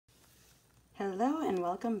Hello and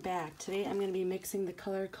welcome back. Today I'm going to be mixing the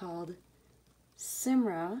color called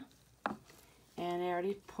Simrah, and I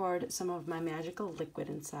already poured some of my magical liquid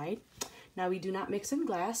inside. Now we do not mix in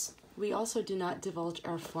glass. We also do not divulge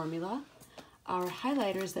our formula. Our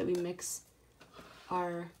highlighters that we mix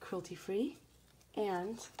are cruelty-free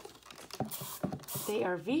and they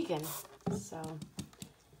are vegan, so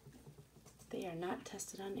they are not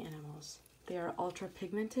tested on animals. They are ultra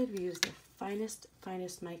pigmented. We use the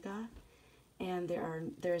finest mica. And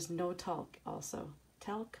there's no talc also.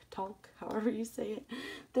 Talc, however you say it.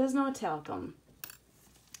 There's no talcum.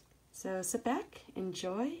 So sit back,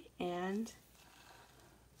 enjoy, and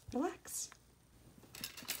relax.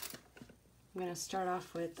 I'm going to start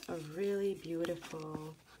off with a really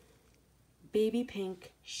beautiful baby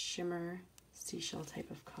pink shimmer seashell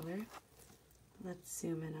type of color. Let's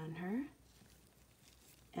zoom in on her.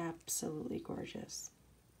 Absolutely gorgeous.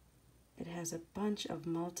 It has a bunch of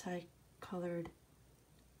multi-colored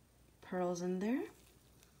pearls in there.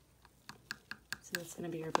 So that's going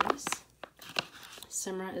to be our base.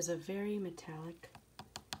 Simrah is a very metallic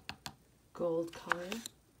gold color.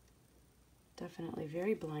 Definitely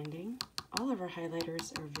very blinding. All of our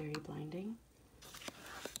highlighters are very blinding.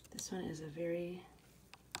 This one is a very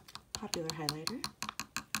popular highlighter.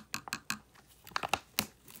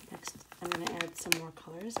 Next, I'm going to add some more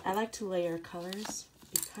colors. I like to layer colors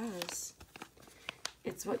because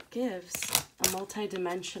it's what gives a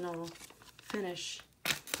multi-dimensional finish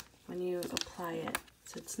when you apply it.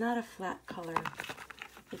 So it's not a flat color.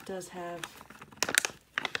 It does have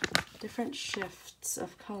different shifts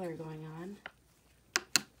of color going on.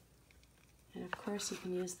 And of course you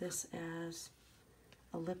can use this as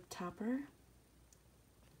a lip topper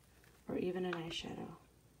or even an eyeshadow.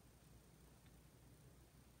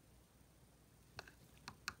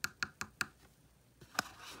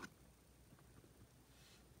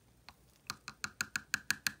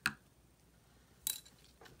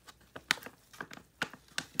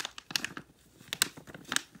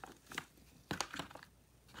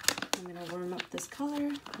 I'm going to warm up this color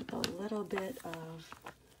with a little bit of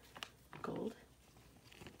gold.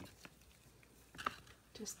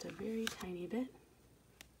 Just a very tiny bit.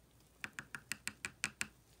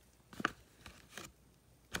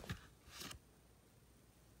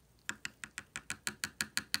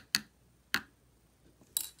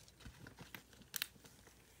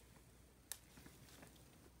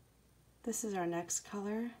 This is our next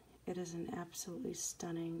color. It is an absolutely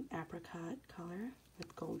stunning apricot color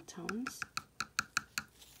with gold tones.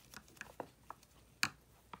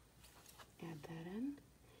 Add that in.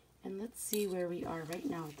 And let's see where we are right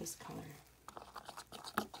now with this color.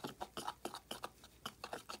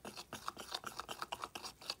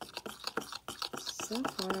 So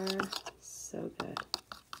far, so good.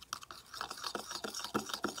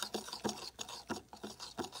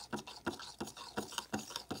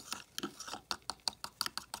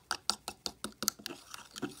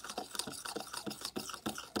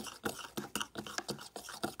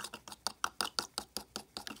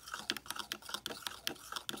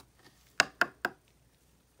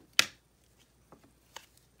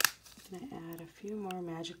 I'm going to add a few more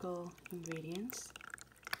magical ingredients.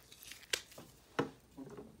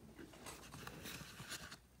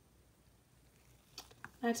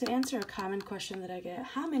 Now, to answer a common question that I get,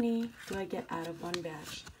 how many do I get out of one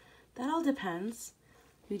batch? That all depends.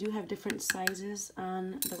 We do have different sizes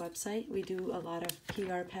on the website. We do a lot of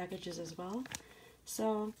PR packages as well.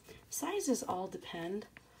 So sizes all depend.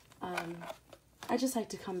 I just like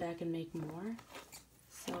to come back and make more.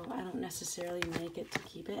 So I don't necessarily make it to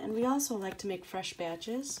keep it. And we also like to make fresh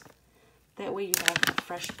batches. That way you have a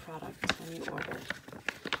fresh product when you order.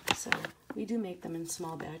 So we do make them in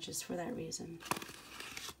small batches for that reason.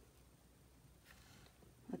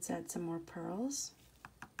 Let's add some more pearls.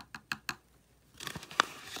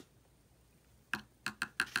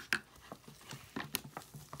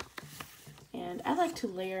 And I like to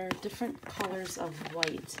layer different colors of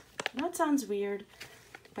white. I know it sounds weird,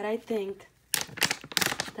 but I think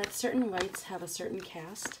that certain whites have a certain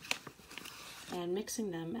cast, and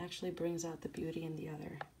mixing them actually brings out the beauty in the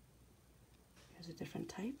other. Here's a different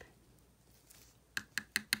type.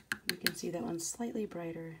 You can see that one's slightly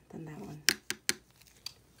brighter than that one.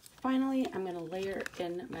 Finally, I'm going to layer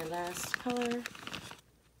in my last color,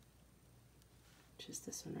 which is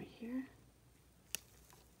this one right here.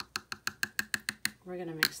 We're going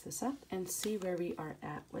to mix this up and see where we are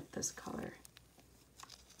at with this color.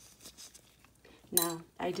 Now,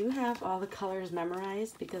 I do have all the colors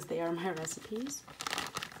memorized because they are my recipes.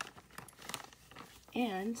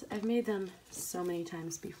 And I've made them so many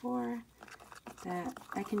times before that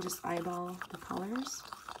I can just eyeball the colors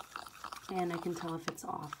and I can tell if it's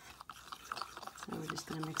off. So we're just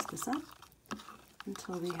going to mix this up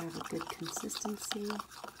until we have a good consistency.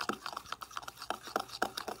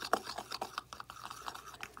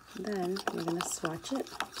 Then we're going to swatch it.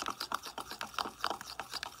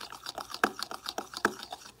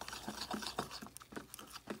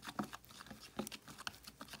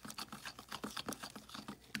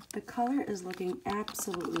 The color is looking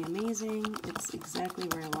absolutely amazing. It's exactly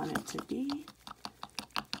where I want it to be.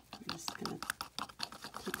 I'm just going to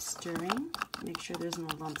keep stirring, make sure there's no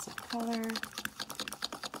lumps of color.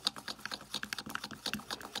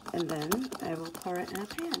 And then I will pour it in a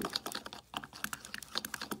pan.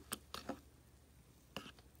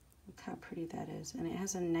 Look how pretty that is. And it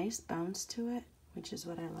has a nice bounce to it, which is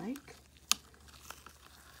what I like.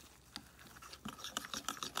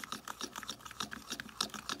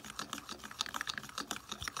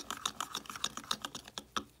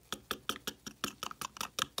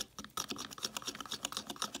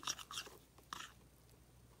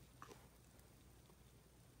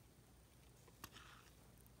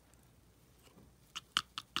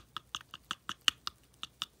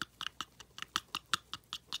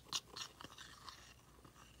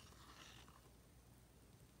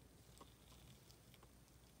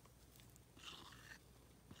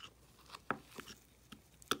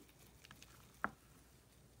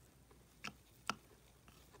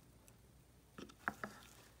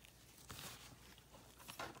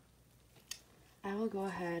 I will go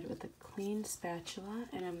ahead with a clean spatula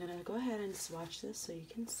and I'm going to go ahead and swatch this so you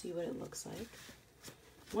can see what it looks like.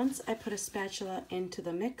 Once I put a spatula into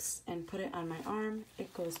the mix and put it on my arm,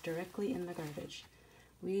 it goes directly in the garbage.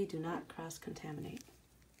 We do not cross-contaminate.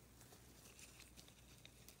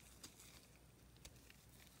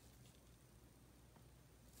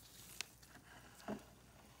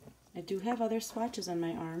 I do have other swatches on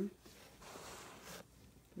my arm.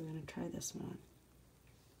 We're going to try this one on.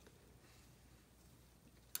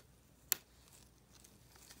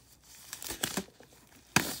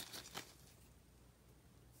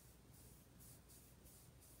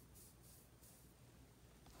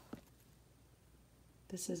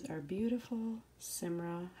 This is our beautiful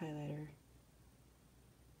Simrah highlighter.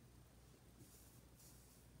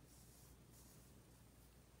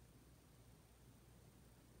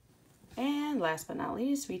 And last but not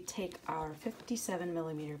least, we take our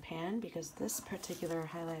 57mm pan, because this particular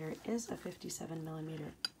highlighter is a 57mm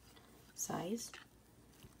size.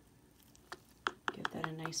 Give that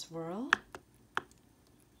a nice whirl.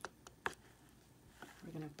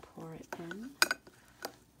 We're going to pour it in.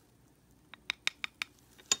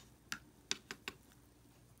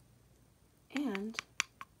 And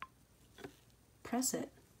press it.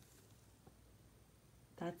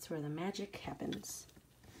 That's where the magic happens.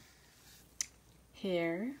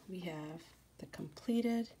 Here we have the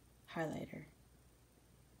completed highlighter.